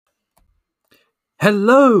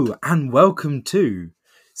Hello and welcome to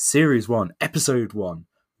Series 1, Episode 1,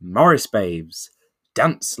 Morris Babes,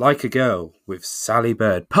 Dance Like a Girl with Sally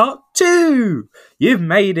Bird, Part 2! You've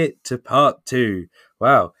made it to Part 2.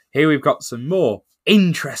 Well, here we've got some more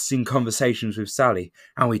interesting conversations with Sally,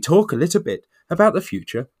 and we talk a little bit about the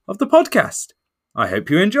future of the podcast. I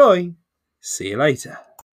hope you enjoy. See you later.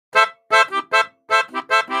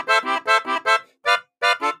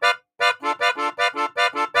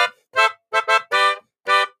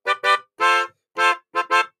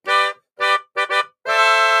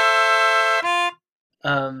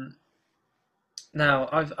 Now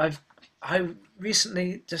I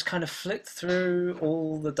recently just kind of flicked through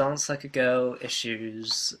all the Dance Like a Girl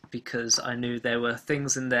issues because I knew there were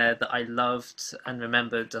things in there that I loved and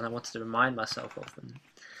remembered, and I wanted to remind myself of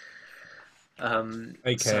them.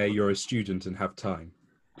 AKA, you're a student and have time.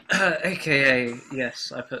 AKA,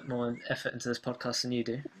 yes, I put more effort into this podcast than you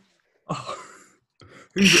do. Oh,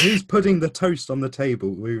 who's putting the toast on the table,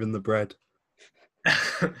 moving the bread?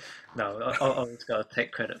 No, I've got to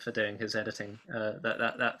take credit for doing his editing.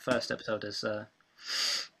 That first episode is a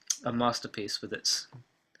masterpiece with its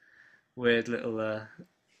weird little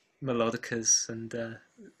melodicas and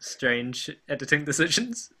strange editing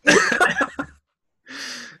decisions.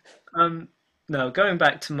 No, going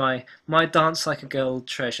back to my Dance Like a Girl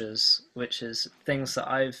treasures, which is things that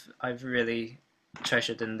I've really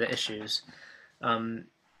treasured in the issues. Um,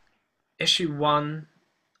 Issue one,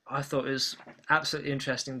 I thought it was absolutely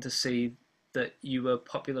interesting to see that you were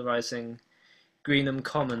popularizing Greenham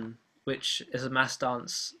Common, which is a mass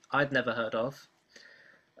dance I'd never heard of.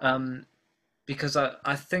 Because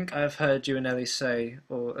I think I've heard you and Ellie say,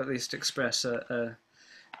 or at least express a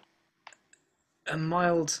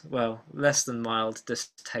mild, well, less than mild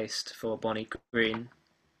distaste for Bonnie Green.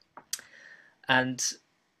 And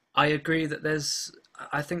I agree that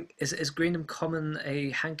I think, is Greenham Common a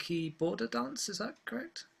hanky border dance? Is that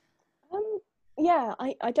correct? Yeah,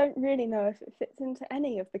 I don't really know if it fits into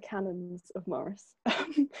any of the canons of Morris,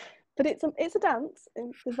 but it's a dance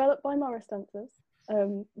developed by Morris dancers,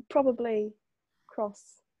 probably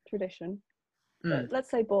cross tradition. But let's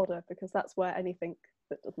say border because that's where anything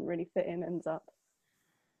that doesn't really fit in ends up.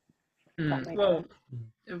 Well,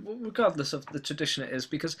 regardless of the tradition it is,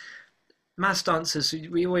 because mass dances,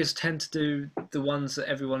 we always tend to do the ones that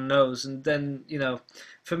everyone knows, and then,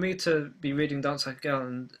 for me to be reading Dance Like a Girl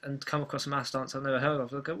and come across a mass dance I've never heard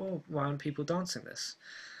of, I'll go, well, why aren't people dancing this?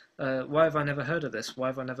 Why have I never heard of this? Why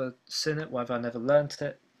have I never seen it? Why have I never learnt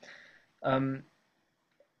it?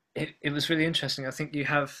 It was really interesting. I think you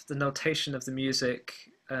have the notation of the music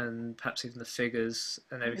and perhaps even the figures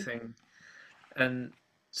and everything. And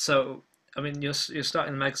so, I mean, you're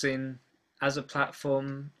starting the magazine as a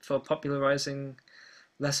platform for popularizing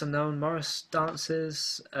lesser known Morris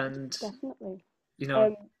dances and Definitely.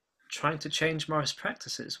 trying to change Morris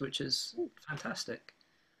practices, which is fantastic.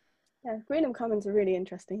 Yeah, Greenham Common's a really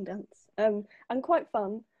interesting dance, and quite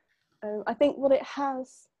fun. I think what it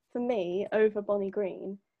has for me over Bonnie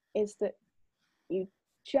Green is that you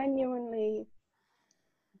genuinely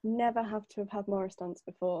never have to have had Morris dance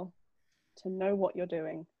before to know what you're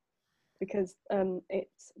doing, because it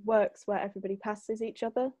works where everybody passes each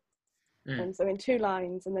other. So in two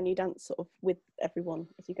lines, and then you dance sort of with everyone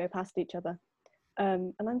as you go past each other.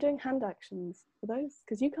 And I'm doing hand actions for those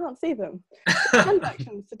because you can't see them. Hand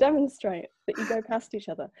actions to demonstrate that you go past each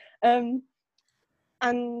other. And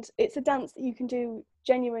it's a dance that you can do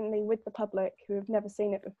genuinely with the public who have never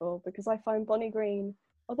seen it before, because I find Bonnie Green,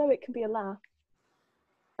 although it can be a laugh,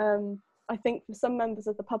 I think for some members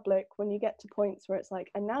of the public, when you get to points where it's like,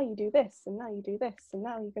 and now you do this, and now you do this, and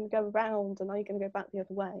now you're going to go around, and now you're going to go back the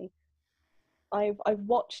other way, I've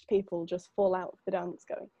watched people just fall out of the dance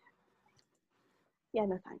going, yeah,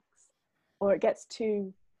 no thanks. Or it gets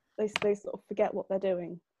too, they sort of forget what they're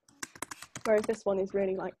doing. Whereas this one is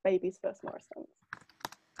really like baby's first Morris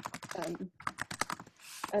dance.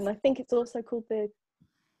 And I think it's also called the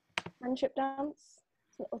friendship dance.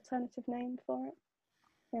 It's an alternative name for it.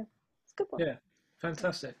 Yeah, it's a good one. Yeah,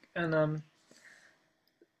 fantastic. And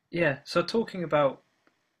yeah, so talking about,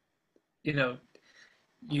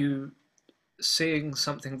 you seeing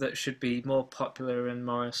something that should be more popular in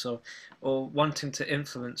Morris, or wanting to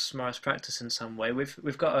influence Morris practice in some way,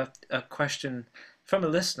 we've got a question from a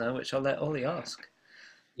listener, which I'll let Ollie ask.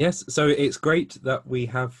 Yes, so it's great that we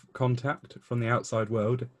have contact from the outside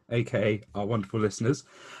world, aka our wonderful listeners.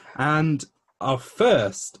 And our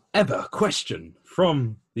first ever question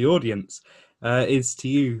from the audience is to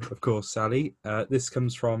you, of course, Sally. This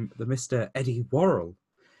comes from the Mr. Eddie Worrell.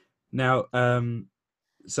 Now,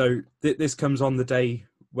 this comes on the day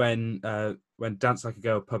when Dance Like a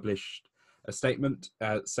Girl published a statement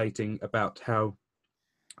stating about how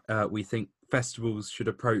we think festivals should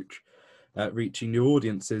approach reaching new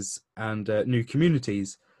audiences and new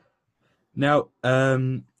communities. Now,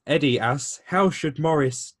 Eddie asks, how should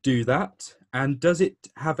Morris do that? And does it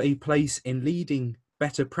have a place in leading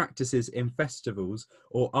better practices in festivals,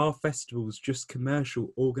 or are festivals just commercial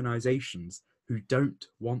organisations who don't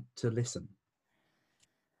want to listen?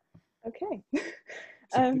 Okay.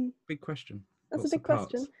 It's a big question. That's Lots a big of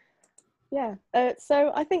parts. question. Yeah.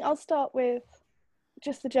 So I think I'll start with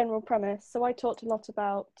just the general premise. So I talked a lot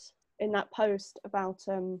about, in that post, about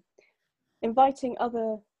inviting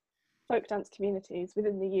other folk dance communities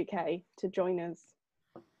within the UK to join us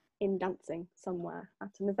in dancing somewhere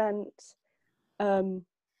at an event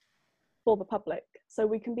for the public, so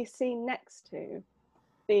we can be seen next to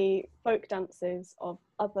the folk dances of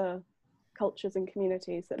other cultures and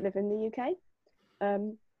communities that live in the UK.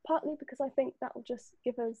 Partly because I think that will just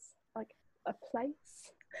give us like a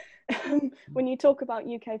place. When you talk about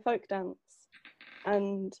UK folk dance,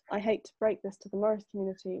 and I hate to break this to the Morris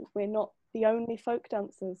community, we're not the only folk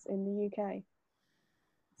dancers in the UK.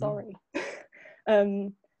 Sorry.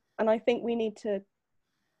 And I think we need to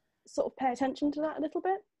sort of pay attention to that a little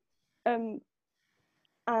bit.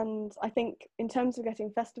 And I think in terms of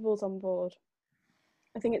getting festivals on board,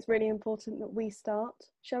 I think it's really important that we start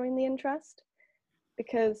showing the interest,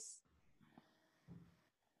 because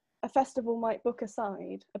a festival might book a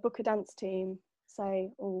dance team,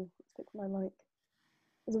 say, oh, let's pick one I like.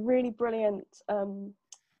 There's a really brilliant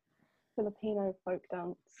Filipino folk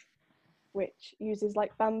dance, which uses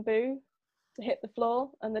like bamboo to hit the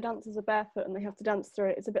floor, and the dancers are barefoot and they have to dance through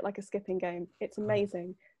it. It's a bit like a skipping game. It's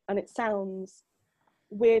amazing, and it sounds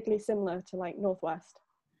weirdly similar to like Northwest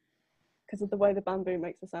because of the way the bamboo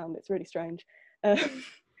makes the sound. It's really strange.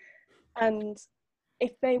 And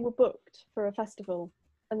if they were booked for a festival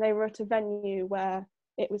and they were at a venue where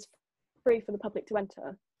it was free for the public to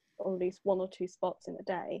enter, or at least 1 or 2 spots in a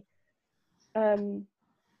day,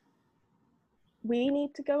 we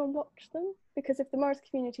need to go and watch them, because if the Morris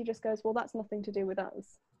community just goes, well, that's nothing to do with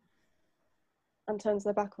us, and turns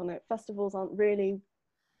their back on it, festivals aren't really,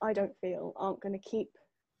 I don't feel, aren't going to keep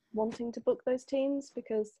wanting to book those teams,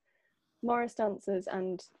 because Morris dancers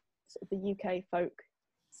and sort of the UK folk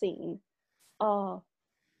scene are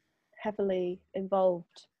heavily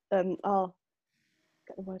involved, are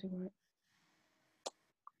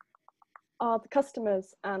the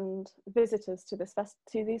customers and visitors to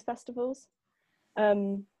these festivals.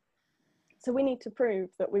 So we need to prove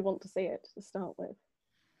that we want to see it to start with.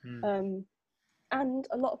 And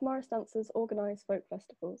a lot of Morris dancers organise folk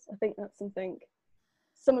festivals. I think that's something,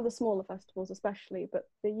 some of the smaller festivals especially, but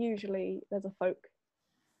there's a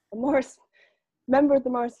member of the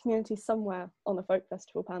Morris community somewhere on a folk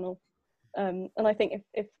festival panel. And I think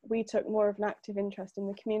if we took more of an active interest in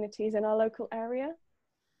the communities in our local area,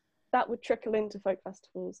 that would trickle into folk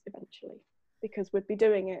festivals eventually, because we'd be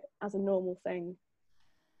doing it as a normal thing.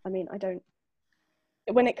 I mean,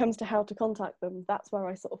 when it comes to how to contact them, that's where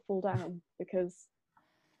I sort of fall down, because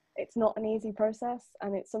it's not an easy process,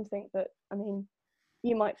 and it's something that, I mean,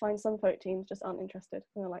 you might find some folk teams just aren't interested,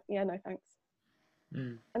 and they're like, yeah, no thanks.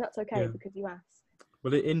 And that's okay, because you asked.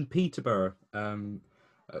 Well, in Peterborough, can't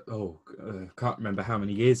remember how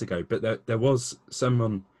many years ago, but there was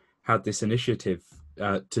someone had this initiative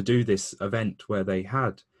to do this event where they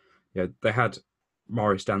had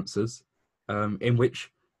Morris dancers, in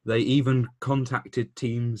which they even contacted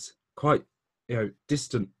teams quite a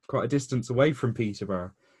distance away from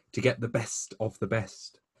Peterborough to get the best of the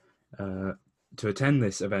best to attend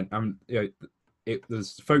this event. It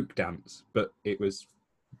was folk dance, but it was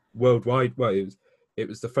worldwide. Well, it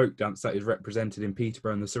was the folk dance that is represented in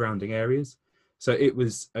Peterborough and the surrounding areas. So it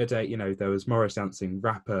was a day, there was Morris dancing,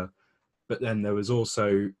 rapper, but then there was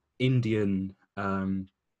also Indian.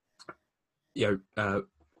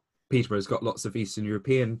 Peterborough's got lots of Eastern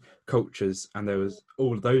European cultures, and there was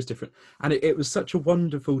all of those different. And it was such a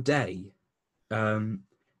wonderful day,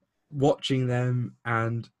 watching them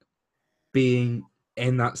and being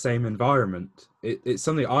in that same environment. It's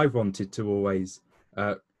something I've wanted to always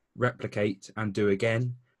replicate and do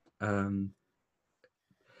again. And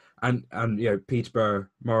Peterborough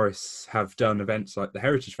Morris have done events like the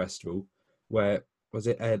Heritage Festival, where was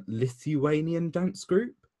it a Lithuanian dance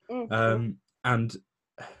group, and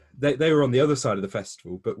they were on the other side of the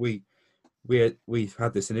festival, but we've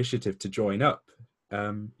had this initiative to join up.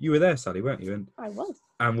 You were there, Sally, weren't you? And I was.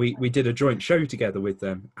 And we did a joint show together with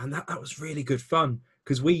them, and that was really good fun,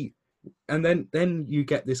 because then you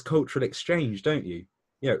get this cultural exchange, don't you?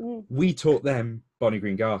 We taught them Bonnie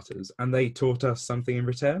Green Garters, and they taught us something in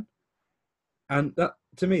return. And that,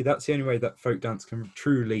 to me, that's the only way that folk dance can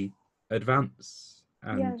truly advance.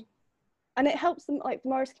 Yeah. And And it helps them, like the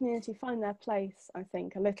Morris community, find their place, I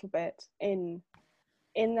think, a little bit in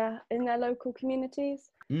their local communities.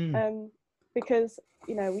 Because,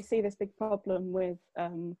 you know, we see this big problem with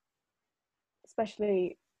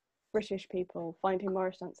especially British people finding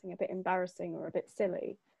Morris dancing a bit embarrassing or a bit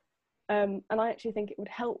silly. And I actually think it would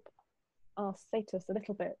help our status a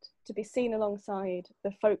little bit to be seen alongside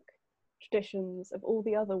the folk traditions of all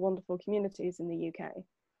the other wonderful communities in the UK,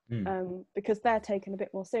 because they're taken a bit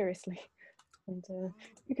more seriously. And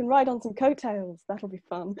you can ride on some coattails, that'll be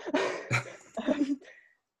fun.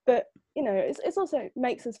 But, you know, it's also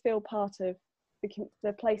makes us feel part of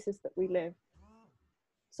the places that we live,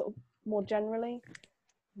 sort of more generally.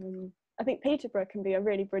 I think Peterborough can be a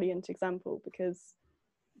really brilliant example because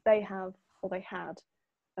they have, or they had,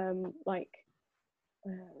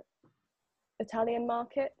 Italian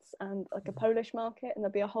markets and like a Polish market, and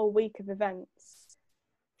there'll be a whole week of events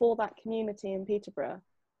for that community in Peterborough.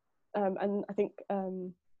 And I think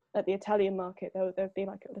at the Italian market there'd be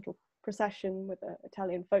like a little procession with an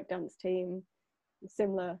Italian folk dance team,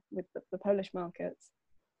 similar with the Polish markets.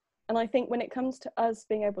 And I think when it comes to us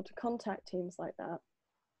being able to contact teams like that,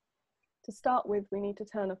 to start with, we need to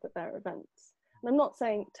turn up at their events. And I'm not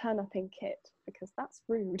saying turn up in kit, because that's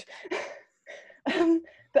rude.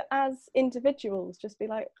 But as individuals, just be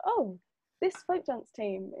like, oh, this folk dance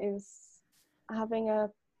team is having a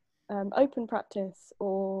open practice,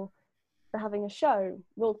 or they're having a show,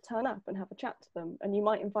 we'll turn up and have a chat to them. And you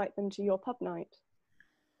might invite them to your pub night,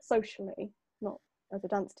 socially, not as a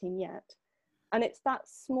dance team yet. And it's that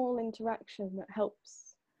small interaction that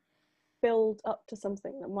helps build up to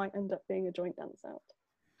something that might end up being a joint dance out.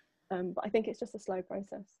 But I think it's just a slow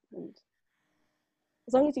process, and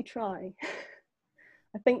as long as you try,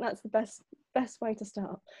 I think that's the best way to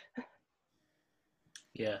start.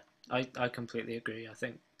 Yeah, I completely agree. I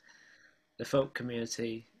think the folk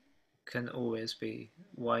community can always be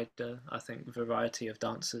wider. I think the variety of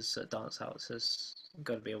dancers at dance outs is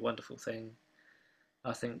going to be a wonderful thing.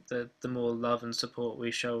 I think the more love and support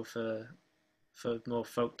we show for more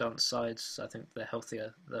folk dance sides, I think the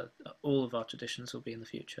healthier that all of our traditions will be in the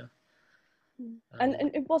future. And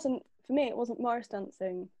it wasn't, for me, it wasn't Morris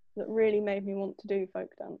dancing that really made me want to do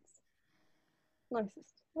folk dance.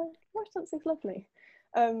 Nicest. Well, Morris dancing's lovely.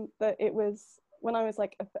 But it was when I was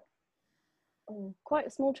like quite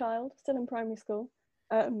a small child, still in primary school.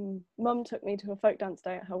 Mum took me to a folk dance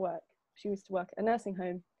day at her work. She used to work at a nursing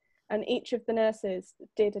home, and each of the nurses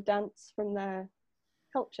did a dance from their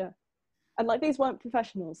culture. And like, these weren't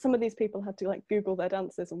professionals. Some of these people had to like Google their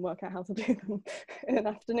dances and work out how to do them in an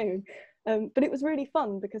afternoon. But it was really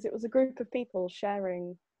fun because it was a group of people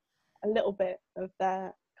sharing a little bit of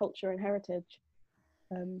their culture and heritage.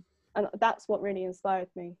 And that's what really inspired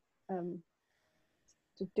me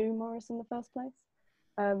to do Morris in the first place.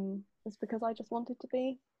 Was because I just wanted to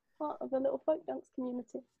be part of a little folk dance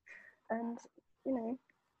community. And, you know,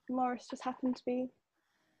 Morris just happened to be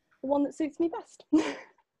the one that suits me best.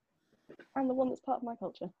 And the one that's part of my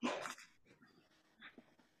culture.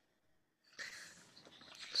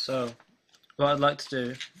 So, what I'd like to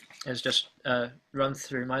do is just run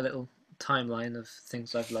through my little timeline of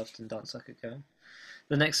things I've loved in Dance Like a Girl.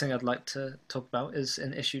 The next thing I'd like to talk about is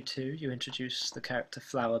in issue 2, you introduce the character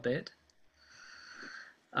Flowerbeard,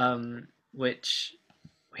 which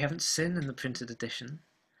we haven't seen in the printed edition.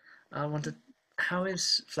 I wondered, how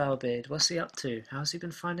is Flowerbeard? What's he up to? How's he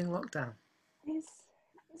been finding lockdown? He's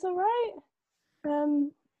all right.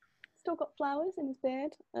 Still got flowers in his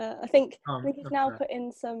beard. I think he's now put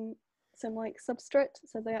in some like substrate,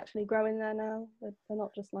 so they actually grow in there now. They're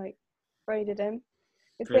not just like braided in.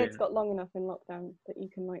 His beard's got long enough in lockdown that you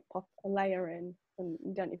can like pop a layer in and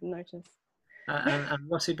you don't even notice. And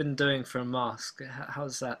what's he been doing for a mask? How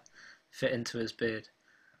does that fit into his beard?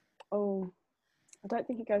 Oh, I don't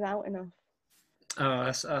think he goes out enough. Oh,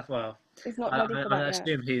 that's well. He's not ready for that I yet.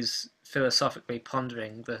 assume he's philosophically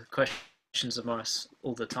pondering the questions of Morris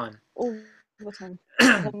all the time. All the time.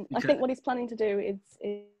 I think what he's planning to do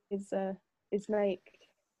is make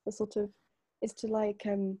the sort of to like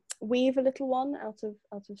weave a little one out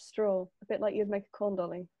of straw, a bit like you'd make a corn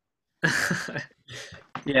dolly.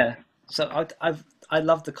 Yeah. So I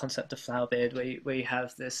love the concept of Flowerbeard, where you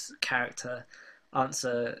have this character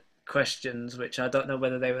answer questions which I don't know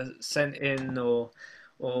whether they were sent in or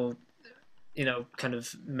you know, kind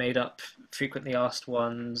of made up frequently asked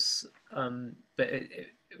ones, but it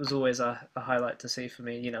was always a highlight to see for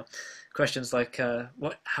me. You know, questions like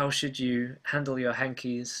how should you handle your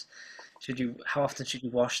hankies? How often should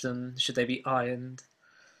you wash them? Should they be ironed?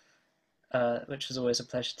 Which was always a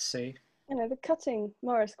pleasure to see. the cutting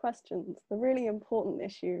Morris questions, the really important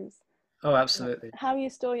issues. Oh, absolutely. How you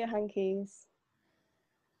store your hankies.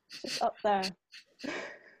 Just up there.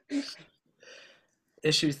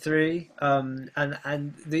 Issue 3,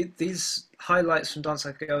 these highlights from Dance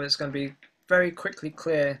Like a Girl, it's going to be very quickly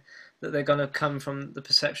clear that they're going to come from the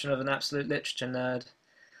perception of an absolute literature nerd.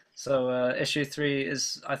 So issue 3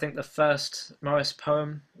 is, I think, the first Morris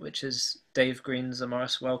poem, which is Dave Green's A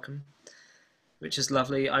Morris Welcome, which is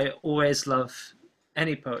lovely. I always love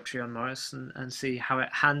any poetry on Morris and see how it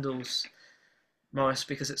handles Morris,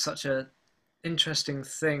 because it's such a interesting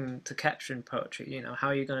thing to capture in poetry. You know, how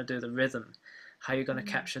are you going to do the rhythm? How are you going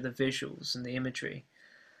to capture the visuals and the imagery?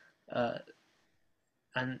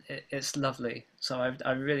 And it's lovely. So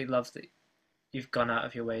I really love that you've gone out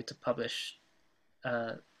of your way to publish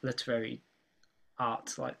literary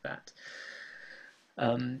art like that.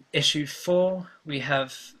 Issue 4, we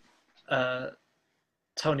have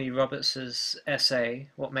Tony Roberts' essay,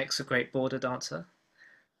 What Makes a Great Border Dancer,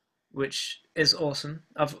 which is awesome.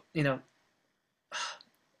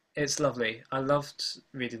 It's lovely. I loved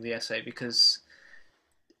reading the essay because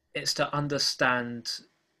it's to understand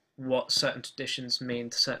what certain traditions mean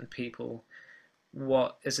to certain people,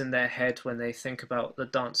 what is in their head when they think about the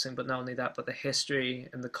dancing, but not only that, but the history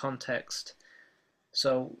and the context.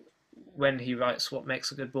 So when he writes What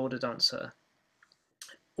Makes a Good Border Dancer,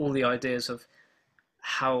 all the ideas of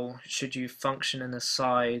how should you function in a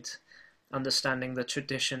side, understanding the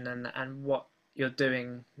tradition and what you're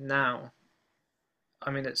doing now.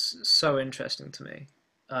 I mean, it's so interesting to me.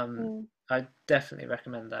 I definitely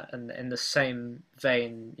recommend that. And in the same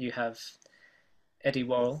vein, you have Eddie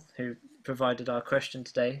Worrell, who provided our question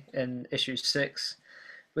today in issue 6,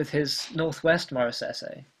 with his Northwest Morris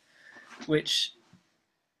essay, which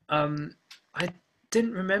I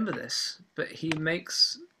didn't remember this, but he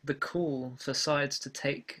makes the call for sides to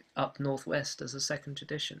take up Northwest as a second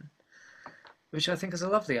tradition, which I think is a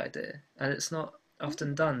lovely idea. And it's not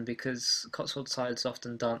often done because Cotswold sides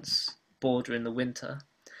often dance border in the winter.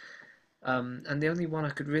 And the only one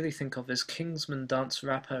I could really think of is Kingsman Dance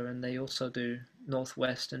Rapper, and they also do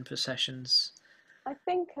Northwest in processions. I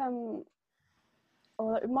think, or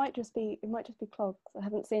it might just be clogs. I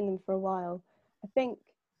haven't seen them for a while. I think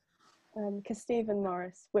Stephen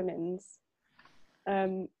Morris women's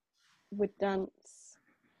would dance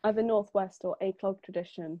either Northwest or a clog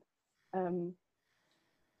tradition, and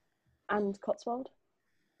Cotswold.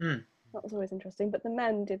 That was always interesting. But the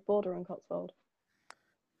men did border on Cotswold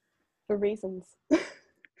for reasons. I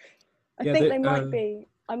think they might be.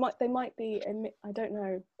 They might be. I don't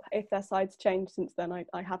know if their sides changed since then. I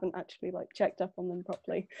haven't actually checked up on them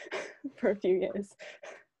properly for a few years.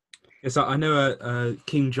 Yes, I know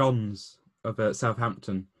King John's of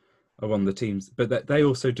Southampton are one of the teams, but they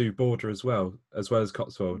also do border as well as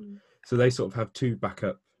Cotswold. So they sort of have two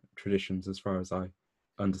backup traditions, as far as I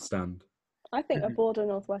understand. I think a border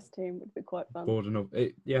Northwest team would be quite fun. Border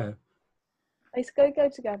yeah. They go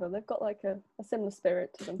together. They've got a similar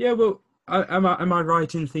spirit to them. Yeah, well, am I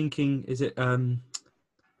right in thinking? Is it Iron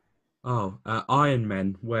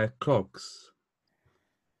Men wear clogs?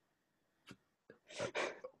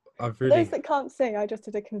 For those that can't see, I just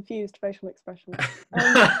did a confused facial expression.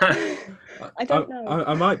 I don't know.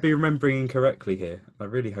 I might be remembering incorrectly here. I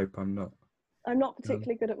really hope I'm not. I'm not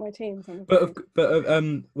particularly good at my teams. Well,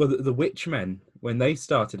 the Witchmen, when they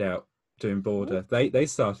started out doing border, they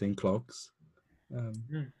started in clogs.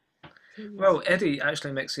 Well, Eddie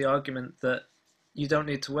actually makes the argument that you don't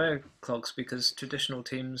need to wear clogs because some traditional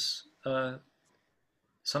teams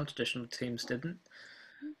didn't,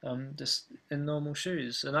 just in normal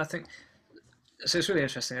shoes. And I think so. It's really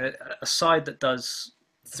interesting. A side that does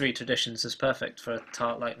 3 traditions is perfect for a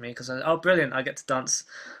tart like me because brilliant! I get to dance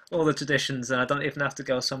all the traditions and I don't even have to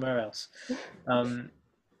go somewhere else.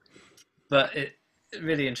 But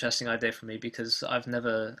really interesting idea for me because I've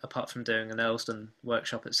never, apart from doing an Earlsdon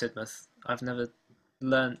workshop at Sidmouth, I've never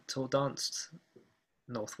learnt or danced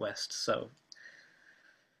Northwest. So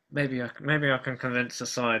maybe I can convince the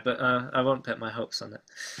side, but I won't put my hopes on it.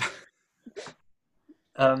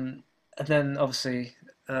 And then obviously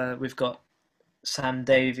we've got Sam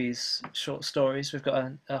Davies' short stories. We've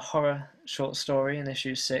got a horror short story in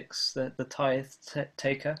issue 6, the Tithe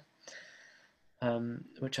Taker,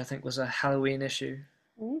 which I think was a Halloween issue,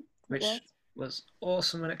 which was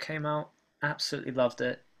awesome when it came out. Absolutely loved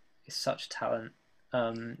it. He's such talent.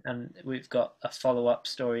 And we've got a follow-up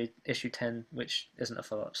story, issue 10, which isn't a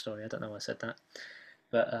follow-up story. I don't know why I said that.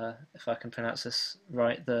 But if I can pronounce this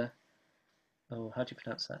right, how do you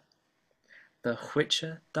pronounce that? The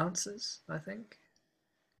Witcher Dancers, I think.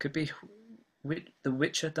 Could be the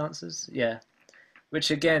Witcher Dancers, yeah.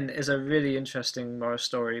 which again is a really interesting Morris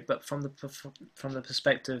story, but from the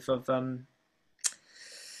perspective of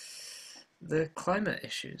the climate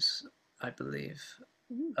issues, I believe.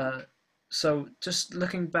 Mm. So just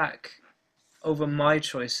looking back over my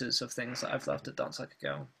choices of things that I've loved at Dance Like a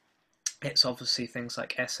Girl, it's obviously things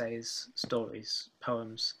like essays, stories,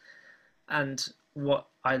 poems. And what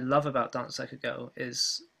I love about Dance Like a Girl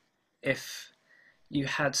is if you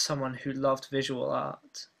had someone who loved visual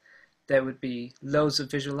art, there would be loads of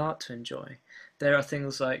visual art to enjoy. There are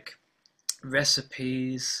things like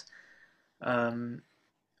recipes, um,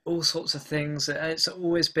 all sorts of things. It's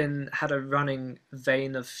always been had a running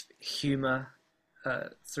vein of humour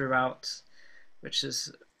throughout, which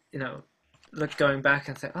is, you know, look going back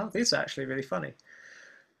and think, oh, these are actually really funny.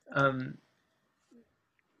 I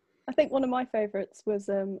think one of my favourites was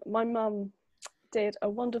my mum did a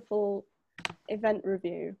wonderful event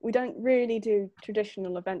review. We don't really do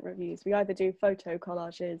traditional event reviews. We either do photo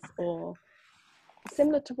collages or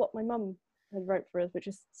similar to what my mum had wrote for us, which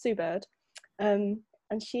is Sue Bird. And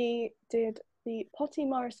she did the Potty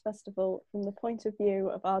Morris Festival from the point of view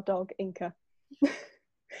of our dog Inca.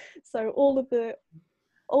 So all of the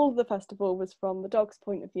festival was from the dog's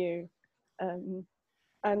point of view. And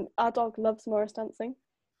our dog loves Morris dancing.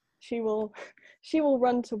 She will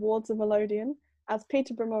run towards a melodeon, as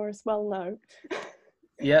Peterborough Morris well know.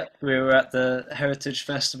 Yep, we were at the Heritage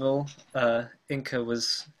Festival. Inca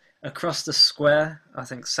was across the square, I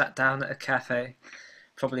think, sat down at a cafe,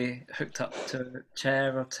 probably hooked up to a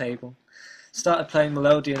chair or table. Started playing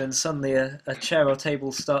Melodian, and suddenly a chair or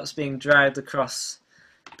table starts being dragged across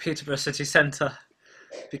Peterborough city centre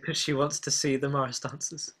because she wants to see the Morris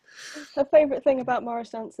dancers. Her favourite thing about Morris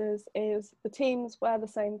dancers is the teams wear the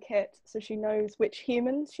same kit, so she knows which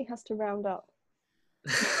humans she has to round up.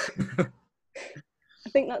 I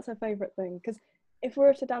think that's her favourite thing, because if we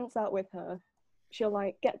were to dance out with her, she'll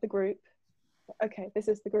like get the group. Okay, this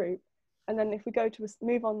is the group. And then if we go to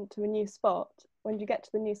move on to a new spot, when you get to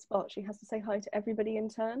the new spot, she has to say hi to everybody in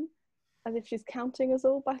turn, as if she's counting us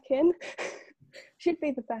all back in. She'd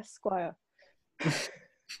be the best squire.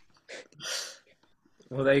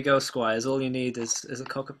 Well, there you go, squires. All you need is a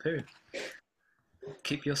cockapoo.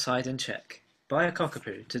 Keep your side in check. Buy a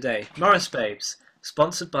cockapoo today. Morris Babes,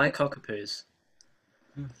 sponsored by Cockapoos.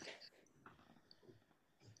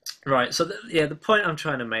 Right, so the point I'm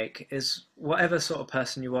trying to make is whatever sort of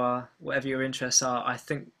person you are, whatever your interests are, I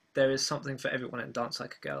think there is something for everyone in Dance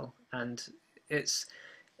Like a Girl, and it's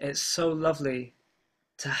so lovely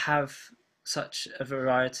to have such a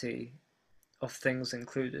variety of things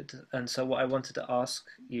included. And so what I wanted to ask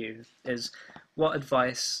you is, what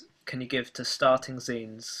advice can you give to starting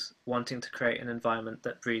zines wanting to create an environment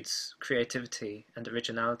that breeds creativity and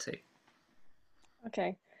originality?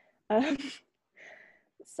 Okay.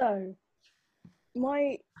 So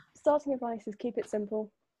my starting advice is keep it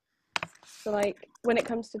simple. So like when it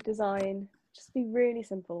comes to design, just be really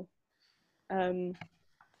simple. You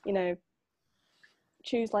know,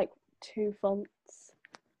 choose like 2 fonts.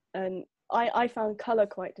 And I found colour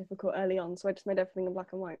quite difficult early on, so I just made everything in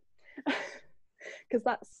black and white. Because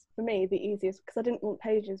that's, for me, the easiest, because I didn't want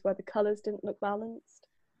pages where the colours didn't look balanced.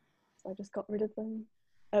 So I just got rid of them.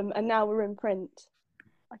 And now we're in print,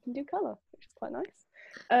 I can do colour, which is quite nice.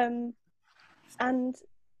 And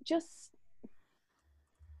just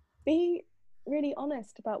be really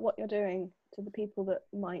honest about what you're doing to the people that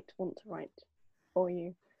might want to write for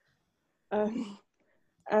you.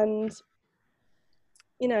 And,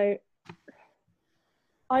 you know,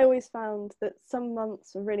 I always found that some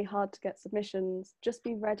months are really hard to get submissions. Just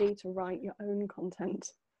be ready to write your own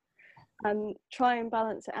content and try and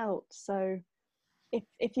balance it out. So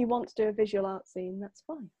if you want to do a visual art scene, that's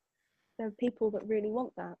fine. There are people that really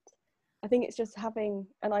want that. I think it's just having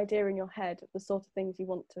an idea in your head of the sort of things you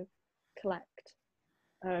want to collect.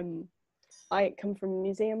 I come from a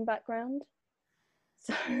museum background,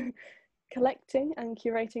 so collecting and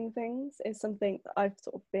curating things is something that I've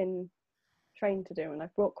sort of been trained to do, and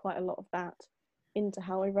I've brought quite a lot of that into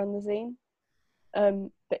how I run the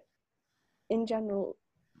zine. But in general,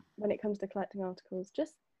 when it comes to collecting articles,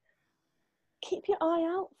 just keep your eye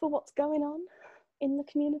out for what's going on in the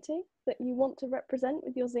community that you want to represent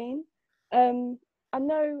with your zine. I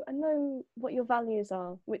know what your values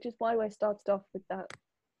are, which is why I started off with that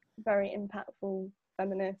very impactful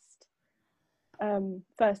feminist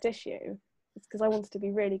first issue. It's because I wanted to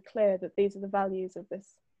be really clear that these are the values of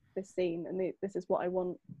this scene, and this is what I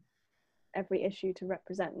want every issue to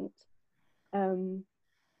represent. And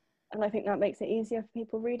I think that makes it easier for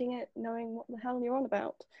people reading it, knowing what the hell you're on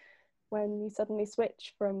about. When you suddenly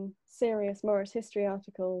switch from serious Morris history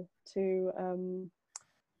article to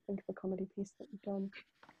think of a comedy piece that we've done.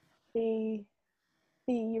 The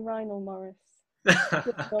urinal Morris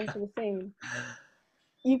onto the scene.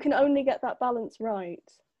 You can only get that balance right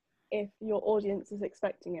if your audience is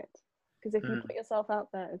expecting it. Because if you put yourself out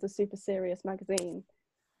there as a super serious magazine,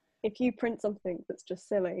 if you print something that's just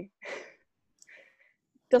silly,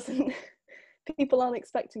 people aren't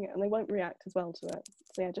expecting it and they won't react as well to it.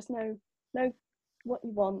 So yeah, just know what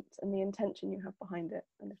you want and the intention you have behind it,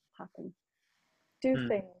 and it'll happen. Do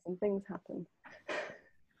things and things happen.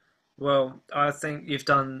 Well, I think you've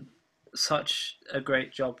done such a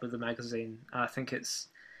great job with the magazine. I think it's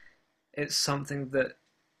something that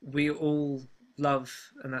we all love,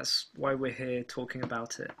 and that's why we're here talking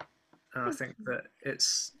about it. And I think that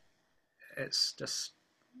it's just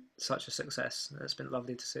such a success. It's been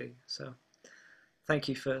lovely to see. So thank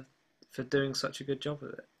you for doing such a good job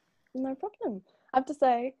with it. No problem. I have to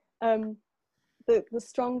say, the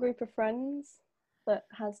strong group of friends that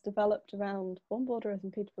has developed around Born Borderers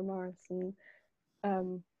and Peterborough Morris, and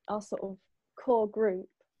our sort of core group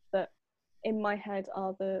that in my head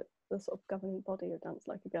are the sort of governing body of Dance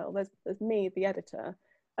Like a Girl. There's me, the editor,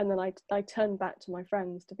 and then I turn back to my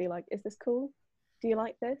friends to be like, is this cool? Do you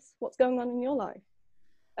like this? What's going on in your life?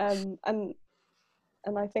 And I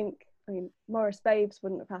think, I mean, Morris Babes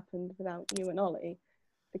wouldn't have happened without you and Ollie,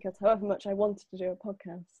 because however much I wanted to do a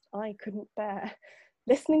podcast, I couldn't bear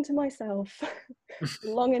listening to myself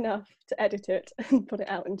long enough to edit it and put it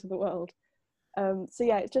out into the world. So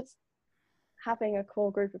yeah, it's just having a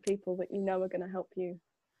core group of people that you know are going to help you,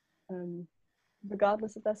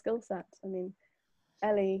 regardless of their skill set. I mean,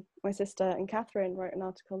 Ellie, my sister, and Catherine wrote an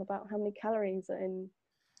article about how many calories are in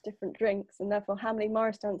different drinks, and therefore how many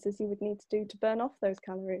Morris dances you would need to do to burn off those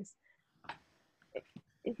calories.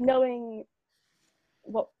 It's knowing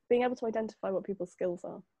being able to identify what people's skills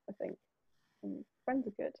are, I think. And friends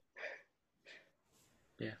are good.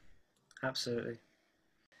 Yeah, absolutely.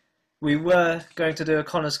 We were going to do a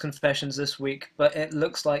Connor's Confessions this week, but it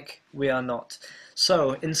looks like we are not.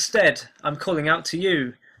 So instead, I'm calling out to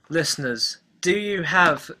you, listeners. Do you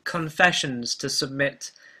have confessions to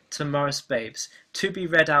submit to Morris Babes to be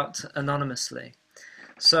read out anonymously?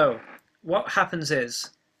 So what happens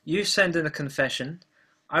is you send in a confession.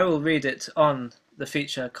 I will read it on the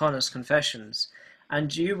feature Connor's Confessions,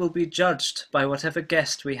 and you will be judged by whatever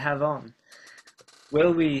guest we have on.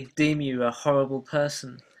 Will we deem you a horrible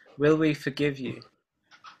person? Will we forgive you?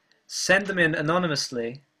 Send them in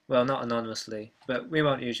anonymously. Well, not anonymously, but we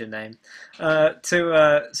won't use your name.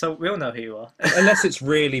 So we'll know who you are. Unless it's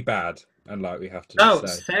really bad, and like we have to No,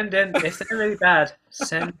 say. send in, if they're really bad,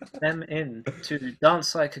 send them in to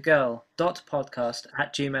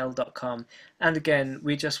dancelikeagirl.podcast@gmail.com. And again,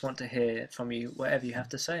 we just want to hear from you, whatever you have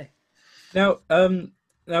to say. Now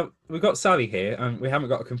we've got Sally here, and we haven't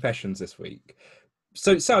got confessions this week.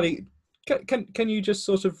 So Sally, can you just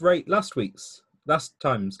sort of rate last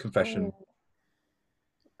time's confession?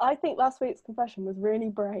 I think last week's confession was really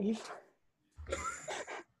brave.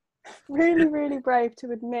 Really, really brave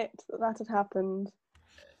to admit that had happened.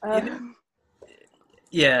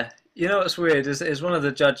 Yeah, you know what's weird is one of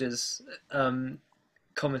the judges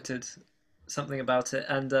commented something about it,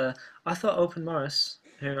 and I thought Open Morris,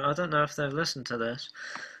 who I don't know if they've listened to this,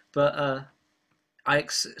 but I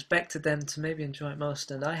expected them to maybe enjoy it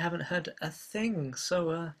most, and I haven't heard a thing,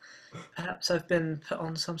 so perhaps I've been put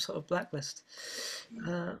on some sort of blacklist.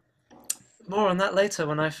 More on that later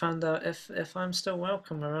when I found out if I'm still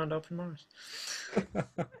welcome around Open Morris.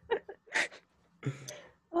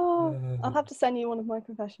 I'll have to send you one of my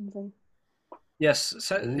confessions in. Yes,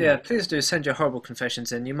 so yeah, please do send your horrible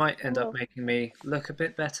confessions in. You might end up making me look a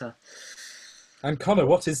bit better. And Connor,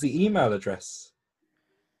 what is the email address?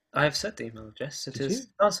 I have said the email address. It is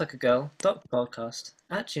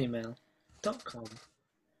dancelikeagirl.podcast@gmail.com.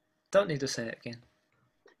 Don't need to say it again.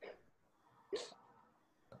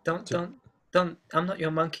 Don't. I'm not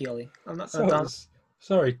your monkey, Ollie. I'm not going to dance.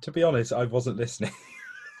 Sorry, to be honest, I wasn't listening.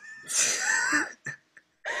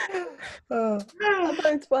 That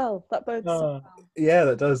bodes well. That bodes so well. Yeah,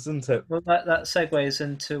 that does, doesn't it? Well, that segues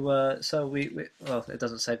into so we well, it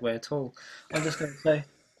doesn't segue at all. I'm just going to say,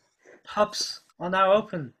 pubs are now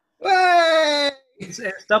open. Hey! It's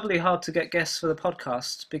doubly hard to get guests for the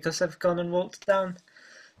podcast because they've gone and walked down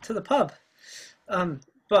to the pub.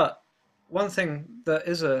 But one thing that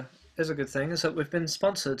is a good thing is that we've been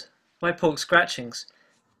sponsored by Pork Scratchings.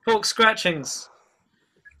 Pork Scratchings.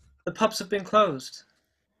 The pubs have been closed.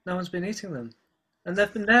 No one's been eating them, and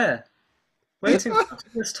they've been there, waiting for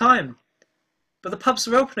this time. But the pubs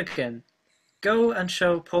are open again. Go and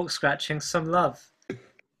show Pork Scratchings some love.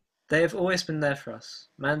 They have always been there for us,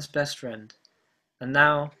 man's best friend, and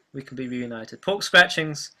now we can be reunited. Pork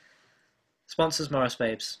Scratchings, Sponsors Morris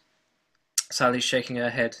Babes. Sally's shaking her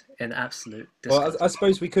head in absolute Well, disgust. I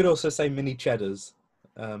suppose we could also say mini cheddars.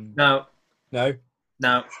 No, No?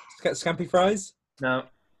 no, Scampy fries? no,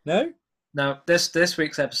 No? no. This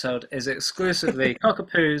week's episode is exclusively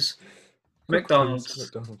Cockapoos, McDonald's,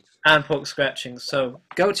 McDonald's. and pork scratchings. So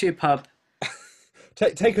go to your pub,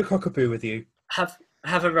 Take a cockapoo with you. have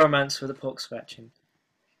a romance with a pork scratching,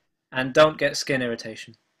 and don't get skin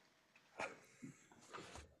irritation.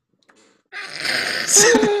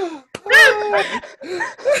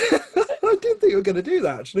 I didn't think you were going to do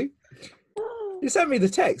that, actually. You sent me the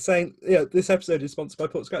text saying, yeah, this episode is sponsored by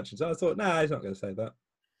Pork Scratching. So I thought, nah, he's not going to say that.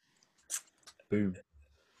 Boom.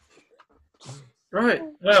 Right.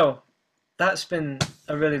 Well, that's been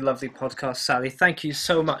a really lovely podcast, Sally. Thank you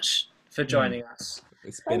so much for joining us.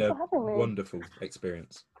 It's been Thanks a for having me. wonderful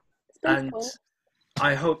experience. It's been And fun.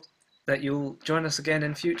 I hope that you'll join us again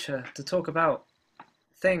in future to talk about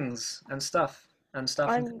things and stuff and stuff.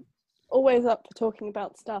 I'm always up for talking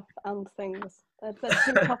about stuff and things. They're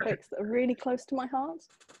two topics that are really close to my heart.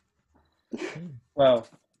 Well,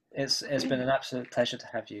 it's been an absolute pleasure to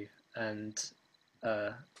have you, and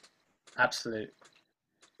absolute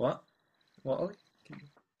what Ollie?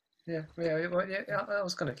 Yeah, I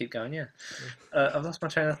was going to keep going. Yeah, I've lost my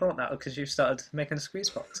train of thought now because you started making a squeeze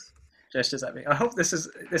box gestures at me. I hope this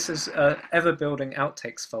is ever building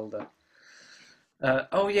outtakes folder.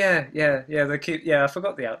 Oh yeah. I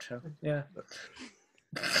forgot the outro. Yeah.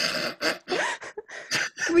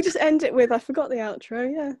 Can we just end it with I forgot the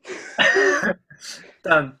outro? Yeah.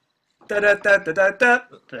 Done. Da da da da da da.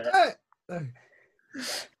 No.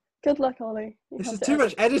 Good luck, Ollie. You This have is to too edit.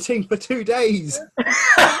 much editing for 2 days.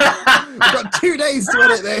 I've got 2 days to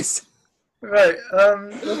edit this. Right.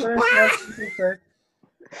 Was there anything else you could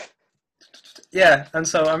say? Yeah, and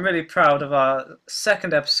so I'm really proud of our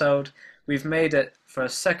second episode. We've made it for a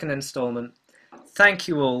second installment. Thank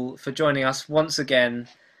you all for joining us once again.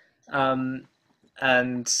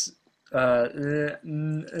 It's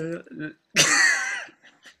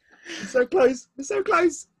so close. It's so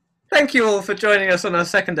close. Thank you all for joining us on our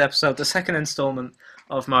second episode, the second installment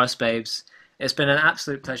of Morris Babes. It's been an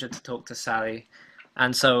absolute pleasure to talk to Sally.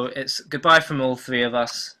 And so it's goodbye from all three of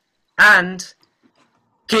us. And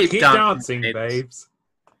keep dancing, babes.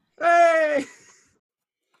 Hey!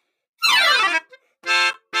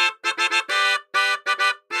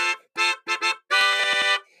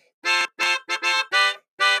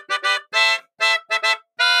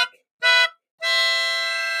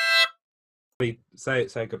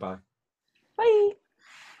 Say goodbye. Bye.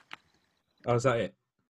 Oh, is that it?